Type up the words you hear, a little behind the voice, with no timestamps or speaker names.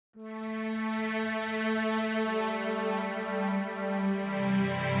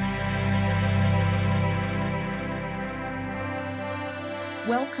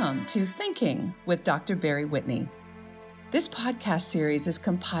Welcome to Thinking with Dr. Barry Whitney. This podcast series is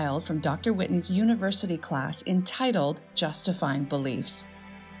compiled from Dr. Whitney's university class entitled Justifying Beliefs.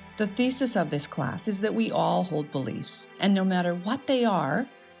 The thesis of this class is that we all hold beliefs, and no matter what they are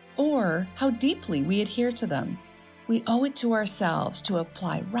or how deeply we adhere to them, we owe it to ourselves to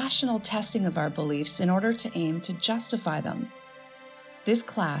apply rational testing of our beliefs in order to aim to justify them. This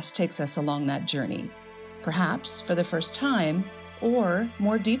class takes us along that journey, perhaps for the first time or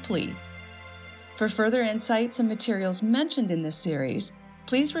more deeply. For further insights and materials mentioned in this series,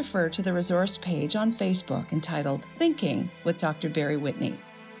 please refer to the resource page on Facebook entitled Thinking with Dr. Barry Whitney.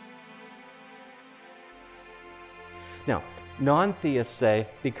 Now, non-theists say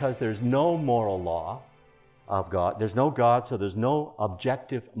because there's no moral law of God, there's no God, so there's no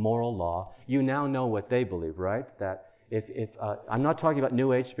objective moral law. You now know what they believe, right? That if I'm not talking about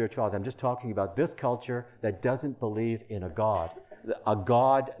New Age spirituality, I'm just talking about this culture that doesn't believe in a God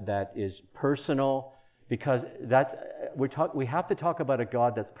that is personal, because we have to talk about a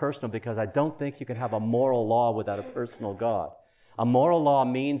God that's personal, because I don't think you can have a moral law without a personal God. A moral law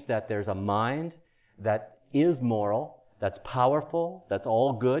means that there's a mind that is moral, that's powerful, that's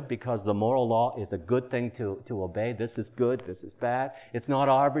all good, because the moral law is a good thing to obey. This is good, this is bad. It's not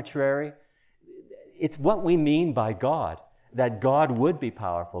arbitrary. It's what we mean by God, that God would be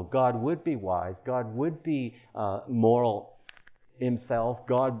powerful, God would be wise, God would be moral himself.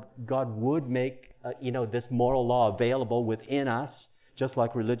 God would make this moral law available within us, just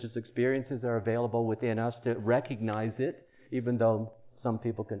like religious experiences are available within us to recognize it, even though some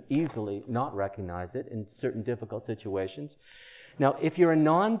people can easily not recognize it in certain difficult situations. Now, if you're a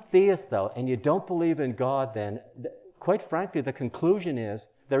non-theist, though, and you don't believe in God, then, quite frankly, the conclusion is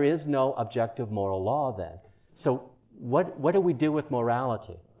there is no objective moral law then. So what do we do with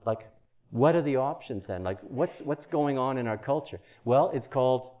morality? Like, what are the options then? Like, what's going on in our culture? Well, it's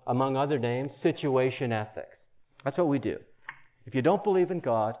called, among other names, situation ethics. That's what we do. If you don't believe in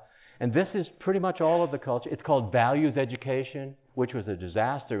God, and this is pretty much all of the culture, it's called values education, which was a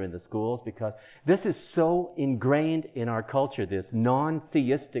disaster in the schools, because this is so ingrained in our culture, this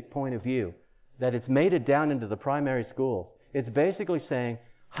non-theistic point of view, that it's made it down into the primary schools. It's basically saying,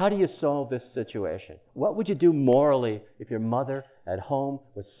 how do you solve this situation? What would you do morally if your mother at home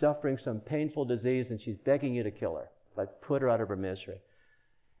was suffering some painful disease and she's begging you to kill her? Like, put her out of her misery.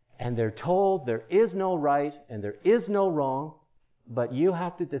 And they're told there is no right and there is no wrong, but you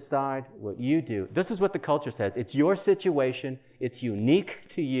have to decide what you do. This is what the culture says. It's your situation. It's unique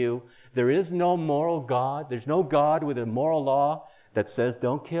to you. There is no moral God. There's no God with a moral law that says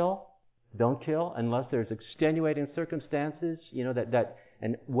don't kill unless there's extenuating circumstances,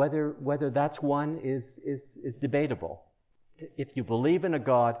 and whether that's one is debatable. If you believe in a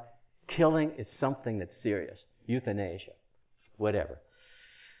God, killing is something that's serious. Euthanasia, whatever.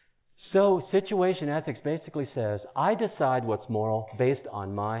 So situation ethics basically says, I decide what's moral based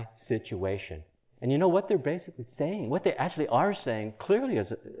on my situation. And you know what they're basically saying? What they actually are saying, clearly as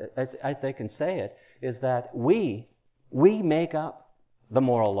they can say it, is that we make up the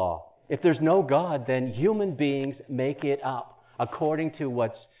moral law. If there's no God, then human beings make it up according to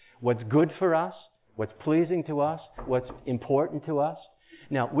what's good for us, what's pleasing to us, what's important to us.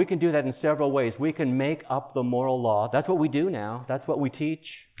 Now, we can do that in several ways. We can make up the moral law. That's what we do now. That's what we teach.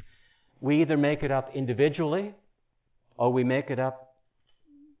 We either make it up individually or we make it up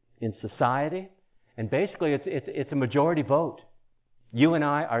in society. And basically, it's a majority vote. You and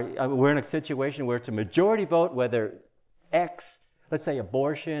we're in a situation where it's a majority vote, whether X, let's say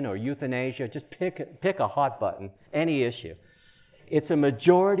abortion or euthanasia, just pick a hot button, any issue. It's a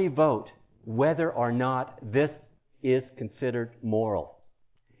majority vote whether or not this is considered moral.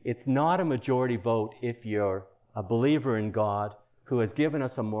 It's not a majority vote if you're a believer in God who has given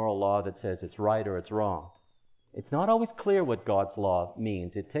us a moral law that says it's right or it's wrong. It's not always clear what God's law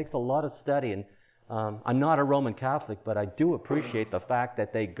means. It takes a lot of study, and I'm not a Roman Catholic, but I do appreciate the fact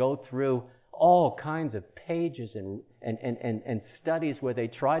that they go through all kinds of pages and studies where they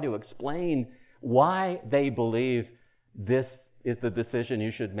try to explain why they believe this is the decision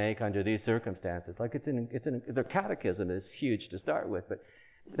you should make under these circumstances. Like the catechism is huge to start with, but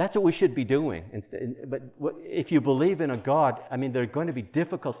that's what we should be doing. But if you believe in a God, I mean, there are going to be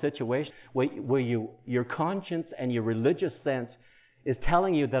difficult situations where your conscience and your religious sense is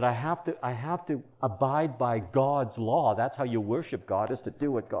telling you that I have to abide by God's law. That's how you worship God, is to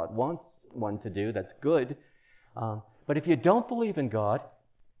do what God wants one to do. That's good. But if you don't believe in God,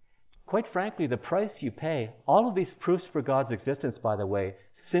 quite frankly, the price you pay, all of these proofs for God's existence, by the way,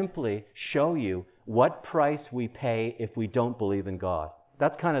 simply show you what price we pay if we don't believe in God.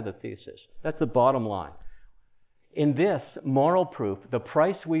 That's kind of the thesis. That's the bottom line. In this moral proof, the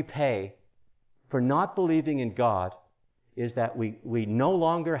price we pay for not believing in God is that we no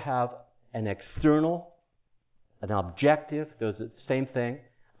longer have an external, an objective, those are the same thing.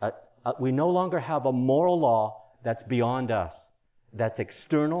 We no longer have a moral law that's beyond us, that's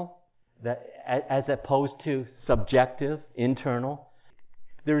external, that as opposed to subjective, internal.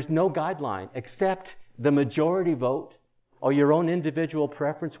 There is no guideline except the majority vote or your own individual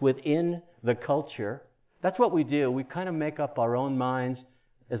preference within the culture. That's what we do. We kind of make up our own minds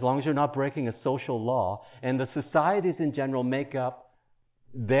as long as you're not breaking a social law. And the societies in general make up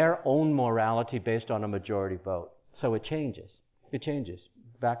their own morality based on a majority vote. So it changes. It changes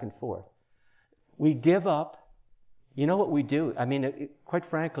back and forth. We give up. You know what we do? I mean, quite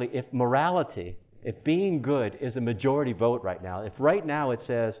frankly, if morality, if being good is a majority vote right now, if right now it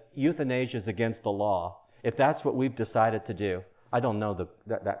says euthanasia is against the law, if that's what we've decided to do, I don't know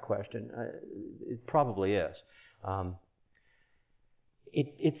that question. It probably is.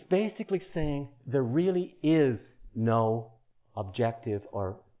 It's basically saying there really is no objective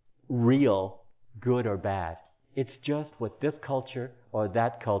or real good or bad. It's just what this culture or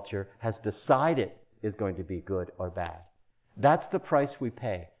that culture has decided is going to be good or bad. That's the price we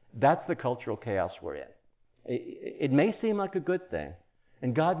pay. That's the cultural chaos we're in. It may seem like a good thing.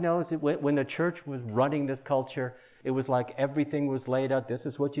 And God knows that when the church was running this culture, it was like everything was laid out. This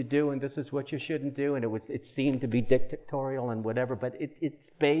is what you do and this is what you shouldn't do. And it seemed to be dictatorial and whatever. But it's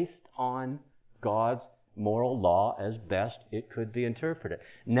based on God's moral law as best it could be interpreted.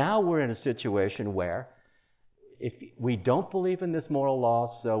 Now we're in a situation where if we don't believe in this moral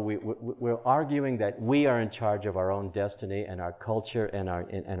law, so we're arguing that we are in charge of our own destiny and our culture and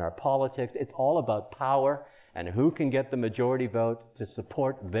our politics. It's all about power and who can get the majority vote to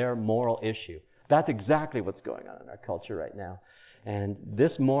support their moral issue. That's exactly what's going on in our culture right now. And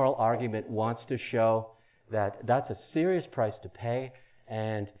this moral argument wants to show that that's a serious price to pay,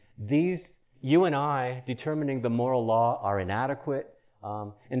 and you and I, determining the moral law, are inadequate.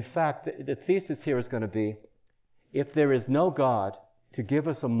 In fact, the thesis here is going to be, if there is no God to give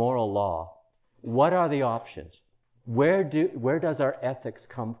us a moral law, what are the options? Where does our ethics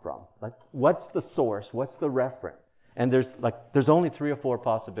come from? Like, what's the source? What's the reference? And there's only 3 or 4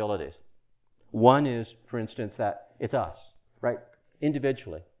 possibilities. One is, for instance, that it's us, right?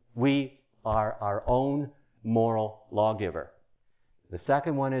 Individually. We are our own moral lawgiver. The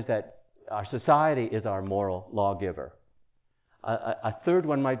second one is that our society is our moral lawgiver. A third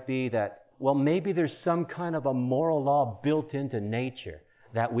one might be that, well, maybe there's some kind of a moral law built into nature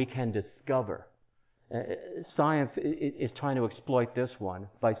that we can discover. Science is trying to exploit this one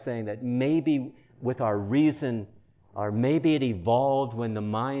by saying that maybe with our reason, or maybe it evolved when the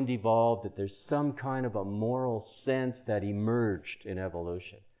mind evolved, that there's some kind of a moral sense that emerged in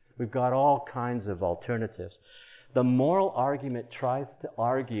evolution. We've got all kinds of alternatives. The moral argument tries to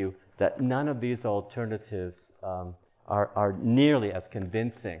argue that none of these alternatives are nearly as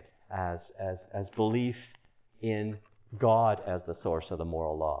convincing as belief in God as the source of the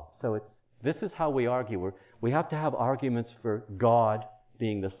moral law. So this is how we argue. We have to have arguments for God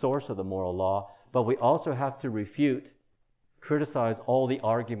being the source of the moral law, but we also have to refute, criticize all the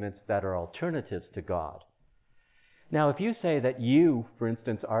arguments that are alternatives to God. Now, if you say that you, for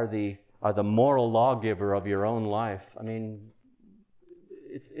instance, are the moral lawgiver of your own life, I mean,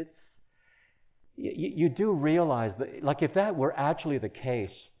 you do realize that, like, if that were actually the case,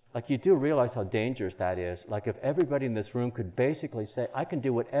 like, you do realize how dangerous that is. Like, if everybody in this room could basically say, I can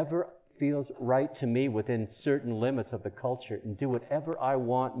do whatever feels right to me within certain limits of the culture and do whatever I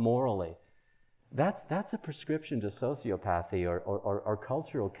want morally. That's a prescription to sociopathy or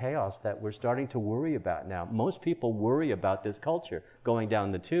cultural chaos that we're starting to worry about now. Most people worry about this culture going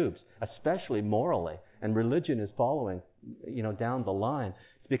down the tubes, especially morally, and religion is following, down the line.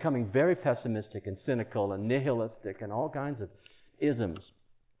 It's becoming very pessimistic and cynical and nihilistic and all kinds of isms.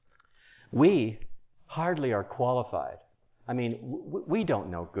 We hardly are qualified. I mean, we don't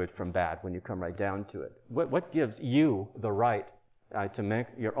know good from bad when you come right down to it. What gives you the right to make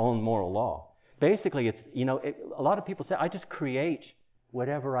your own moral law? Basically, a lot of people say, I just create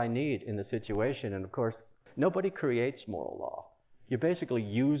whatever I need in the situation. And of course, nobody creates moral law. You're basically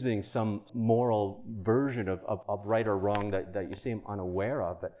using some moral version of right or wrong that you seem unaware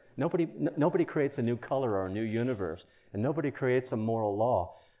of. But nobody creates a new color or a new universe. And nobody creates a moral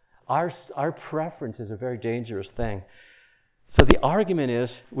law. Our preference is a very dangerous thing. So the argument is,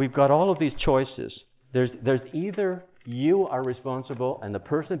 we've got all of these choices. There's either you are responsible and the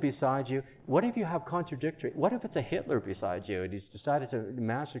person beside you. What if you have contradictory? What if it's a Hitler beside you and he's decided to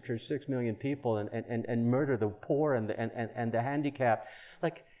massacre 6 million people and murder the poor and the handicapped?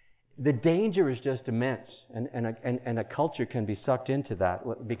 Like, the danger is just immense, and a culture can be sucked into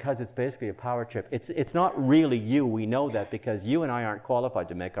that because it's basically a power trip. It's not really you. We know that because you and I aren't qualified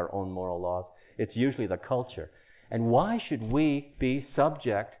to make our own moral laws. It's usually the culture. And why should we be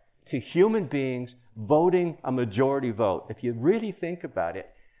subject to human beings voting a majority vote? If you really think about it,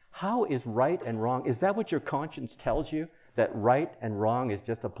 how is right and wrong? Is that what your conscience tells you? That right and wrong is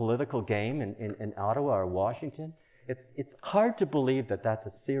just a political game in Ottawa or Washington? It's hard to believe that that's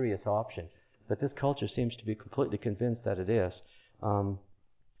a serious option, but this culture seems to be completely convinced that it is.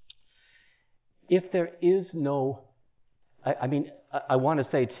 If there is no, I want to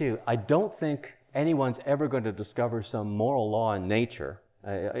say too, I don't think anyone's ever going to discover some moral law in nature.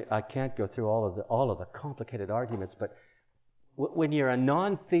 I can't go through all of the complicated arguments, but when you're a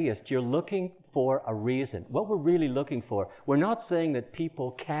non-theist, you're looking for a reason. What we're really looking for, we're not saying that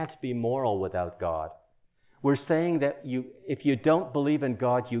people can't be moral without God. We're saying that if you don't believe in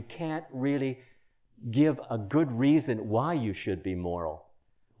God, you can't really give a good reason why you should be moral.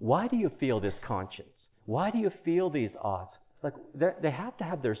 Why do you feel this conscience? Why do you feel these oughts? Like they have to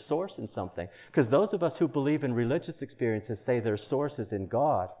have their source in something. Because those of us who believe in religious experiences say their source is in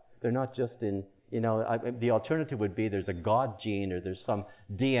God. They're not just in, the alternative would be there's a God gene or there's some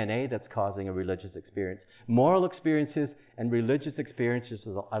DNA that's causing a religious experience. Moral experiences and religious experiences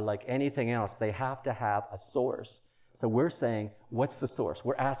are like anything else. They have to have a source. So we're saying, what's the source?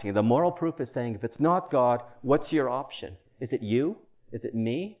 We're asking. The moral proof is saying, if it's not God, what's your option? Is it you? Is it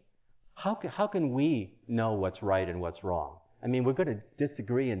me? How can we know what's right and what's wrong? I mean, we're going to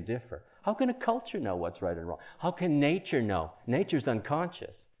disagree and differ. How can a culture know what's right and wrong? How can nature know? Nature's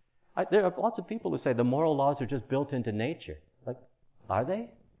unconscious. There are lots of people who say the moral laws are just built into nature. Like, are they?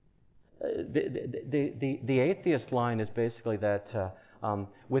 The atheist line is basically that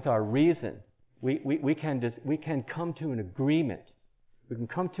with our reason, we can come to an agreement. We can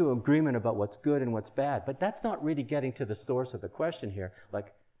come to an agreement about what's good and what's bad. But that's not really getting to the source of the question here. Like,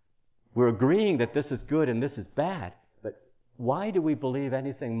 we're agreeing that this is good and this is bad. But why do we believe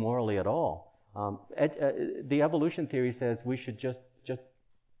anything morally at all? The evolution theory says we should just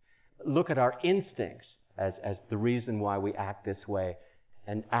look at our instincts as the reason why we act this way,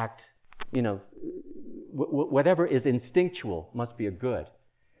 and act, whatever is instinctual must be a good.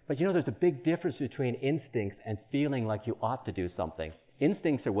 But there's a big difference between instincts and feeling like you ought to do something.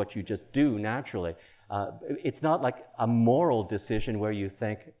 Instincts are what you just do naturally. It's not like a moral decision where you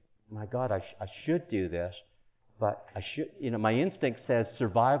think, my God, I should do this, but I should, my instinct says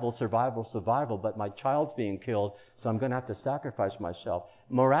survival, survival, survival, but my child's being killed, so I'm going to have to sacrifice myself.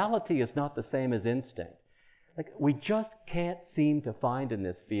 Morality is not the same as instinct. Like, we just can't seem to find in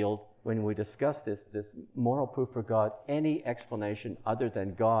this field, when we discuss this moral proof for God, any explanation other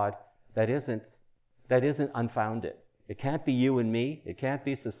than God that isn't unfounded. It can't be you and me. It can't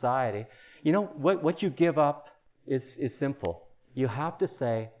be society. What you give up is simple. You have to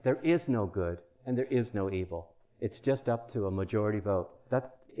say there is no good and there is no evil. It's just up to a majority vote.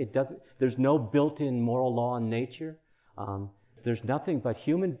 There's no built-in moral law in nature. There's nothing but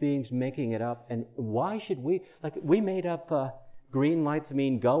human beings making it up. And why should we? Like, we made up green lights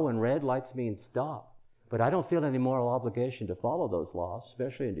mean go and red lights mean stop. But I don't feel any moral obligation to follow those laws,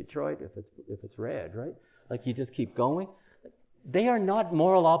 especially in Detroit if it's red, right? Like, you just keep going. They are not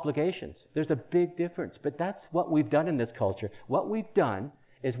moral obligations. There's a big difference. But that's what we've done in this culture. What we've done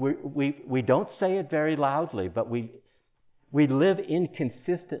is we don't say it very loudly, but we live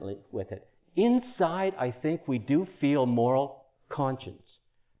inconsistently with it. Inside, I think we do feel moral conscience.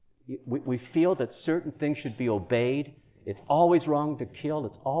 We feel that certain things should be obeyed. It's always wrong to kill.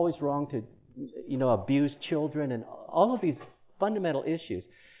 It's always wrong to, abuse children and all of these fundamental issues.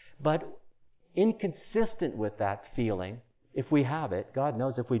 But inconsistent with that feeling, if we have it, God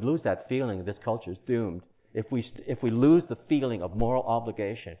knows if we lose that feeling, this culture is doomed. If we lose the feeling of moral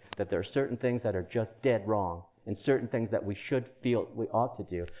obligation, that there are certain things that are just dead wrong and certain things that we should feel we ought to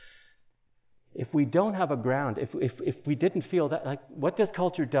do. If we don't have a ground, if we didn't feel that, like, what this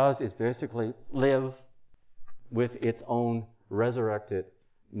culture does is basically live with its own resurrected,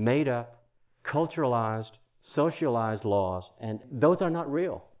 made up, culturalized, socialized laws, and those are not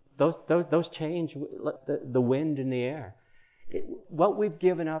real. Those change the wind in the air. What we've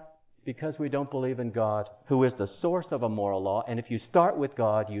given up because we don't believe in God, who is the source of a moral law. And if you start with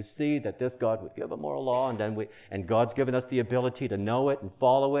God, you see that this God would give a moral law, and God's given us the ability to know it and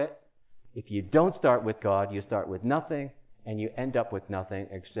follow it. If you don't start with God, you start with nothing, and you end up with nothing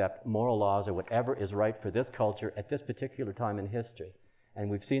except moral laws or whatever is right for this culture at this particular time in history. And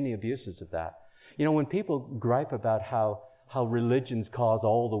we've seen the abuses of that. When people gripe about how religions cause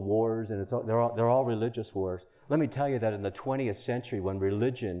all the wars, and they're all religious wars, let me tell you that in the 20th century, when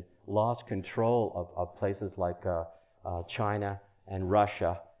religion lost control of places like China and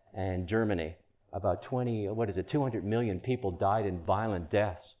Russia and Germany. About 200 million people died in violent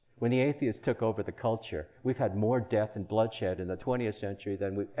deaths. When the atheists took over the culture, we've had more death and bloodshed in the 20th century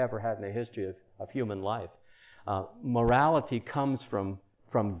than we've ever had in the history of human life. Morality comes from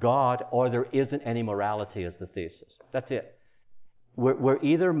God, or there isn't any morality is the thesis. That's it. We're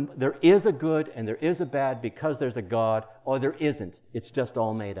either there is a good and there is a bad because there's a God, or there isn't. It's just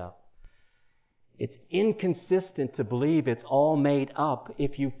all made up. It's inconsistent to believe it's all made up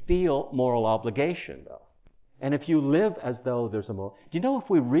if you feel moral obligation, though. And if you live as though there's a moral... Do you know if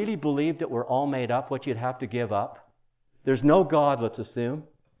we really believed that we're all made up, what you'd have to give up? There's no God, let's assume.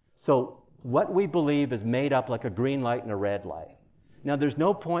 So what we believe is made up like a green light and a red light. Now, there's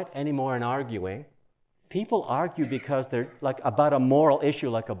no point anymore in arguing. People argue because they're like about a moral issue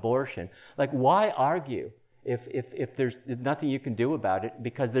like abortion. Like, why argue if there's nothing you can do about it?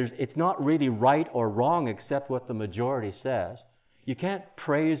 Because it's not really right or wrong except what the majority says. You can't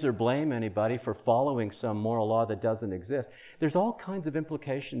praise or blame anybody for following some moral law that doesn't exist. There's all kinds of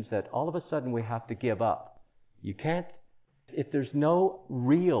implications that all of a sudden we have to give up. You can't, if there's no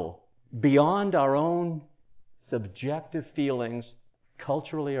real, beyond our own subjective feelings,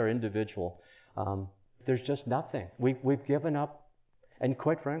 culturally or individual, there's just nothing. We've given up, and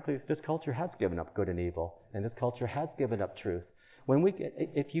quite frankly, this culture has given up good and evil, and this culture has given up truth.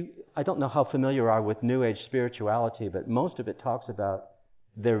 I don't know how familiar you are with New Age spirituality, but most of it talks about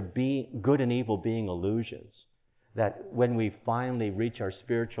there being good and evil being illusions. That when we finally reach our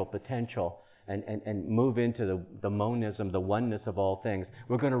spiritual potential and move into the monism, the oneness of all things,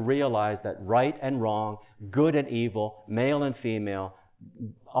 we're going to realize that right and wrong, good and evil, male and female,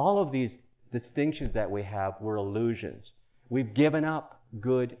 all of these distinctions that we have were illusions. We've given up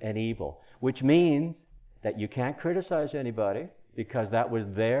good and evil, which means that you can't criticize anybody, because that was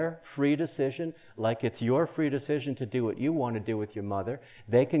their free decision, like it's your free decision to do what you want to do with your mother.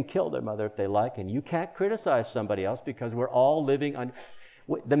 They can kill their mother if they like, and you can't criticize somebody else because we're all living on...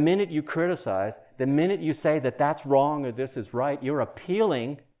 The minute you criticize, the minute you say that that's wrong or this is right, you're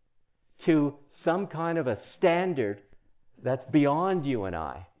appealing to some kind of a standard that's beyond you and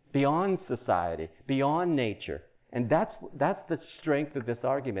I, beyond society, beyond nature. And that's the strength of this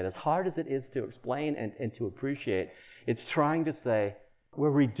argument. As hard as it is to explain and to appreciate, it's trying to say, we're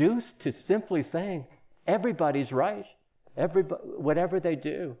reduced to simply saying, everybody's right, whatever they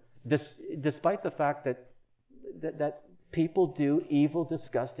do, despite the fact that people do evil,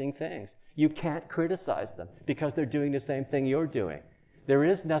 disgusting things. You can't criticize them because they're doing the same thing you're doing. There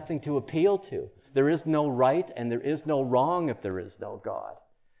is nothing to appeal to. There is no right and there is no wrong if there is no God.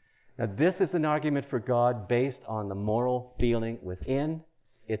 Now, this is an argument for God based on the moral feeling within.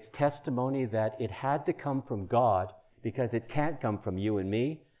 It's testimony that it had to come from God because it can't come from you and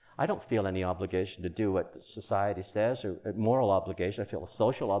me. I don't feel any obligation to do what society says, or a moral obligation. I feel a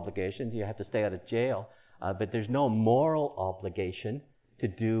social obligation. You have to stay out of jail. But there's no moral obligation to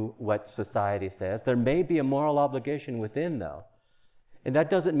do what society says. There may be a moral obligation within, though. And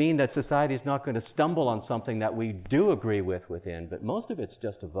that doesn't mean that society is not going to stumble on something that we do agree with within, but most of it's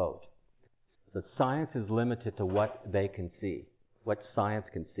just a vote. The science is limited to what they can see, what science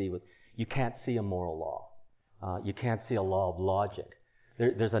can see. You can't see a moral law. You can't see a law of logic.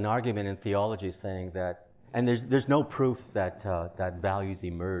 There's an argument in theology saying that, and there's no proof that values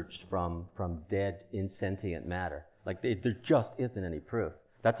emerged from dead, insentient matter. Like there just isn't any proof.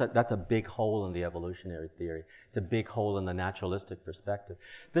 That's a big hole in the evolutionary theory. It's a big hole in the naturalistic perspective.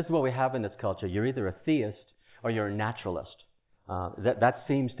 This is what we have in this culture. You're either a theist or you're a naturalist. That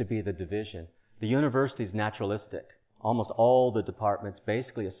seems to be the division. The university is naturalistic. Almost all the departments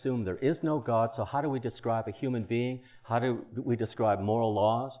basically assume there is no God, so how do we describe a human being? How do we describe moral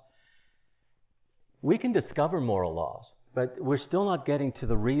laws? We can discover moral laws, but we're still not getting to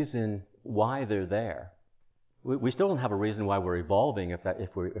the reason why they're there. We still don't have a reason why we're evolving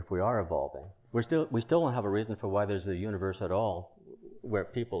if we are evolving. We still don't have a reason for why there's a universe at all where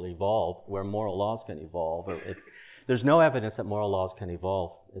people evolve, where moral laws can evolve. There's no evidence that moral laws can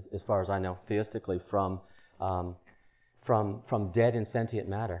evolve, as far as I know, theistically from dead and sentient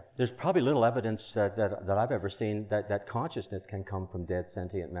matter. There's probably little evidence that I've ever seen that consciousness can come from dead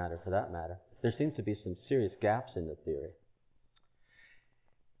sentient matter, for that matter. There seems to be some serious gaps in the theory.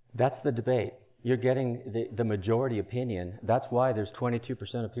 That's the debate. You're getting the majority opinion. That's why there's 22%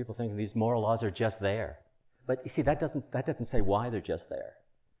 of people thinking these moral laws are just there. But you see, that doesn't say why they're just there.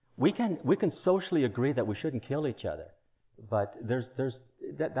 We can socially agree that we shouldn't kill each other, but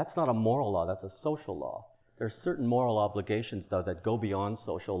that's not a moral law. That's a social law. There are certain moral obligations, though, that go beyond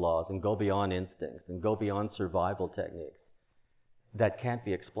social laws and go beyond instincts and go beyond survival techniques. that can't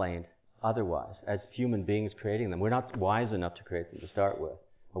be explained otherwise, as human beings creating them. We're not wise enough to create them to start with.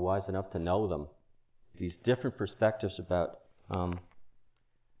 We're wise enough to know them. These different perspectives about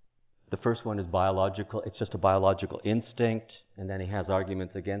the first one is biological. It's just a biological instinct, and then he has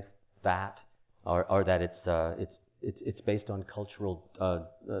arguments against that, or that it's based on cultural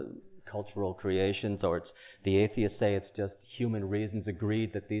creations, or it's the atheists say it's just human reasons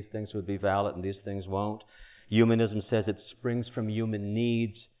agreed that these things would be valid and these things won't. Humanism says it springs from human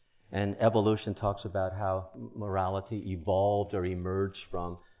needs, and evolution talks about how morality evolved or emerged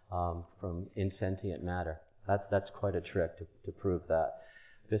from insentient matter. That's quite a trick to prove that.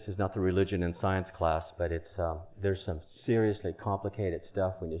 This is not the religion and science class, but it's there's some seriously complicated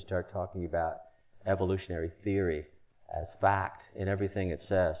stuff when you start talking about evolutionary theory as fact in everything it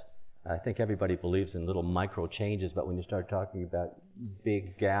says. I think everybody believes in little micro changes, but when you start talking about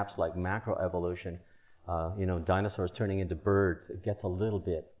big gaps like macroevolution, dinosaurs turning into birds, it gets a little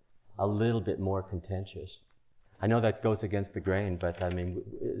bit more contentious. I know that goes against the grain, but I mean,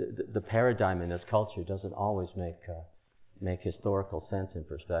 the paradigm in this culture doesn't always make historical sense in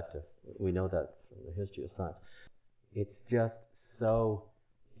perspective. We know that from the history of science. It's just so,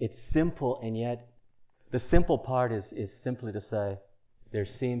 it's simple, and yet the simple part is simply to say there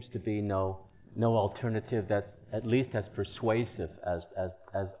seems to be no alternative that's at least as persuasive as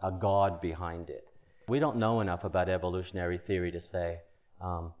a God behind it. We don't know enough about evolutionary theory to say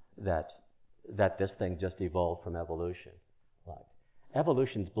that this thing just evolved from evolution. Like,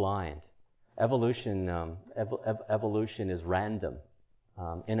 evolution's blind. Evolution is random.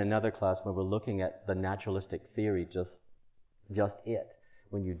 In another class, when we're looking at the naturalistic theory, just it.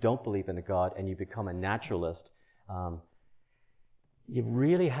 When you don't believe in a God and you become a naturalist, you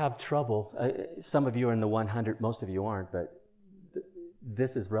really have trouble. Some of you are in the 100, most of you aren't, but this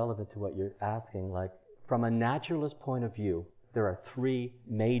is relevant to what you're asking. Like, from a naturalist point of view, there are three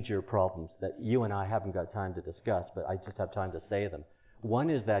major problems that you and I haven't got time to discuss, but I just have time to say them. One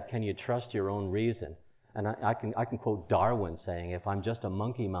is that, can you trust your own reason? And I can quote Darwin saying, if I'm just a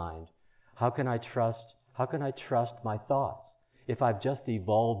monkey mind, how can I trust my thoughts? If I've just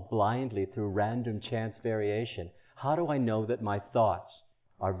evolved blindly through random chance variation, how do I know that my thoughts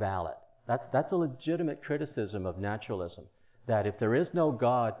are valid? That's a legitimate criticism of naturalism, that if there is no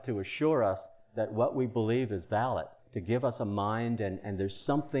God to assure us that what we believe is valid, to give us a mind, and there's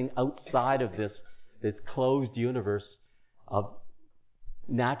something outside of this closed universe of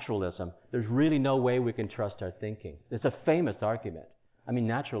naturalism, there's really no way we can trust our thinking. It's a famous argument. I mean,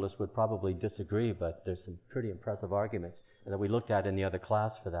 naturalists would probably disagree, but there's some pretty impressive arguments that we looked at in the other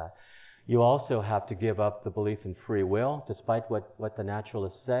class for that. You also have to give up the belief in free will, despite what the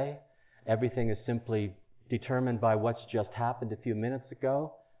naturalists say. Everything is simply determined by what's just happened a few minutes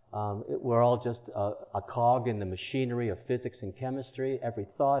ago. We're all just a cog in the machinery of physics and chemistry. Every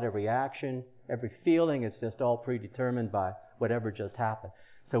thought, every action, every feeling is just all predetermined by whatever just happened.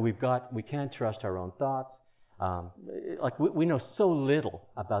 So we can't trust our own thoughts. We know so little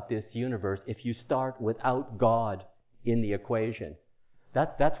about this universe if you start without God in the equation.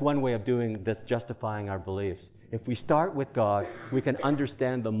 That's one way of doing this, justifying our beliefs. If we start with God, we can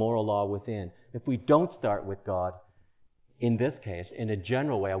understand the moral law within. If we don't start with God, in this case, in a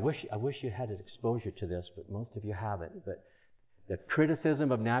general way, I wish you had an exposure to this, but most of you haven't. But the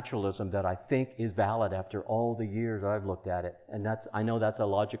criticism of naturalism that I think is valid after all the years I've looked at it, and I know that's a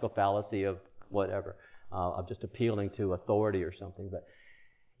logical fallacy of whatever, of just appealing to authority or something, but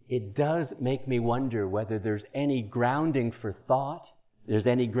it does make me wonder whether there's any grounding for thought, there's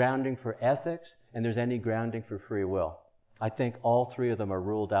any grounding for ethics, and there's any grounding for free will. I think all three of them are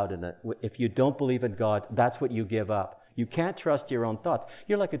ruled out in it. If you don't believe in God, that's what you give up. You can't trust your own thoughts.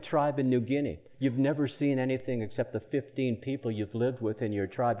 You're like a tribe in New Guinea. You've never seen anything except the 15 people you've lived with in your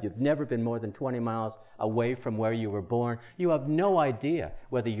tribe. You've never been more than 20 miles away from where you were born. You have no idea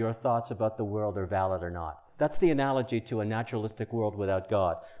whether your thoughts about the world are valid or not. That's the analogy to a naturalistic world without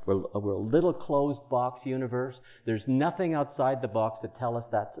God. We're a little closed box universe. There's nothing outside the box to tell us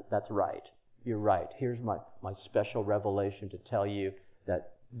that's right. You're right. Here's my special revelation to tell you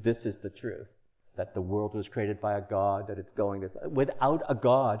that this is the truth. That the world was created by a God, that it's going to... Without a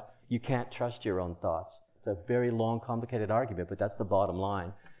God, you can't trust your own thoughts. It's a very long, complicated argument, but that's the bottom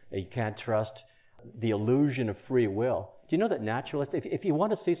line. You can't trust the illusion of free will. Do you know that naturalists... If you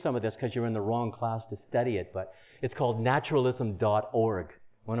want to see some of this, because you're in the wrong class to study it, but it's called naturalism.org,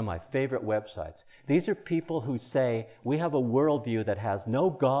 one of my favorite websites. These are people who say, we have a worldview that has no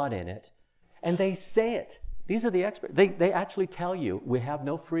God in it, and they say it. These are the experts. They actually tell you, we have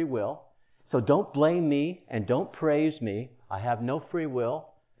no free will. So don't blame me and don't praise me. I have no free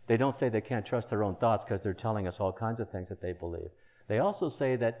will. They don't say they can't trust their own thoughts because they're telling us all kinds of things that they believe. They also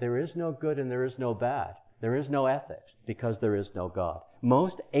say that there is no good and there is no bad. There is no ethics because there is no God.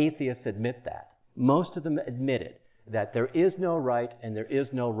 Most atheists admit that. Most of them admit it, that there is no right and there is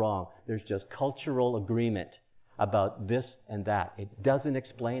no wrong. There's just cultural agreement about this and that. It doesn't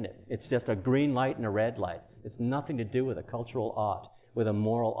explain it. It's just a green light and a red light. It's nothing to do with a cultural ought, with a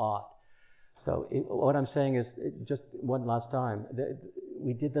moral ought. So what I'm saying is, just one last time,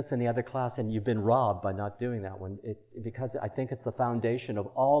 we did this in the other class, and you've been robbed by not doing that one, because I think it's the foundation of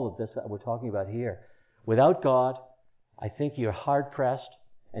all of this that we're talking about here. Without God, I think you're hard-pressed,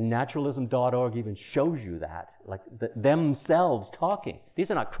 and naturalism.org even shows you that, like themselves talking.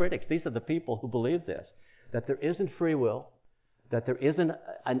 These are not critics. These are the people who believe this, that there isn't free will, that there isn't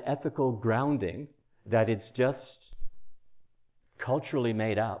an ethical grounding, that it's just culturally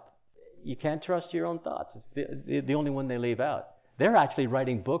made up. You can't trust your own thoughts. It's the only one they leave out. They're actually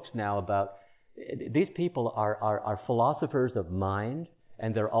writing books now about, these people are philosophers of mind,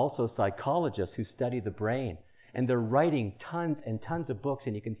 and they're also psychologists who study the brain. And they're writing tons and tons of books,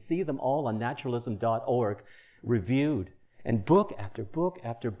 and you can see them all on naturalism.org reviewed. And book after book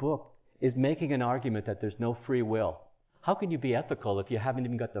after book is making an argument that there's no free will. How can you be ethical if you haven't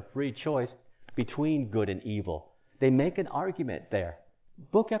even got the free choice between good and evil? They make an argument there.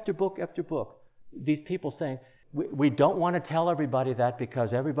 Book after book after book. These people saying, we don't want to tell everybody that because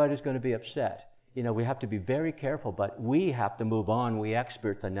everybody's going to be upset. You know, we have to be very careful, but we have to move on. We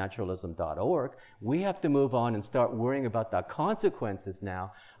experts on naturalism.org, we have to move on and start worrying about the consequences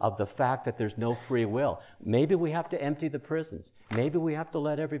now of the fact that there's no free will. Maybe we have to empty the prisons. Maybe we have to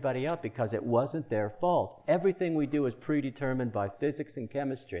let everybody out because it wasn't their fault. Everything we do is predetermined by physics and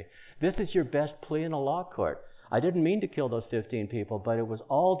chemistry. This is your best plea in a law court. I didn't mean to kill those 15 people, but it was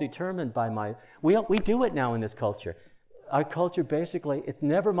all determined by my... We do it now in this culture. Our culture basically, it's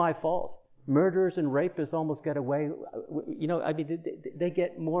never my fault. Murderers and rapists almost get away. You know, I mean, they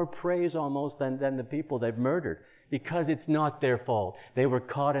get more praise almost than the people they've murdered because it's not their fault. They were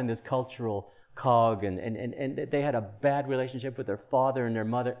caught in this cultural cog and they had a bad relationship with their father and their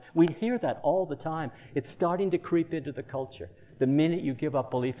mother. We hear that all the time. It's starting to creep into the culture. The minute you give up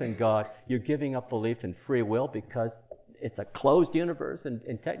belief in God, you're giving up belief in free will because it's a closed universe,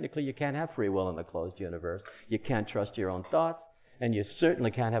 and technically you can't have free will in a closed universe. You can't trust your own thoughts, and you certainly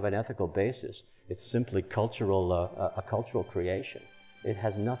can't have an ethical basis. It's simply cultural, a cultural creation. It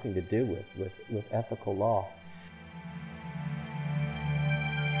has nothing to do with ethical law.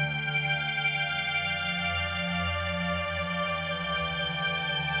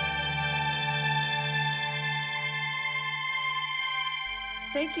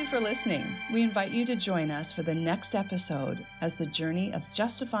 Thank you for listening. We invite you to join us for the next episode as the journey of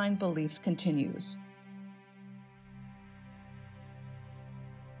justifying beliefs continues.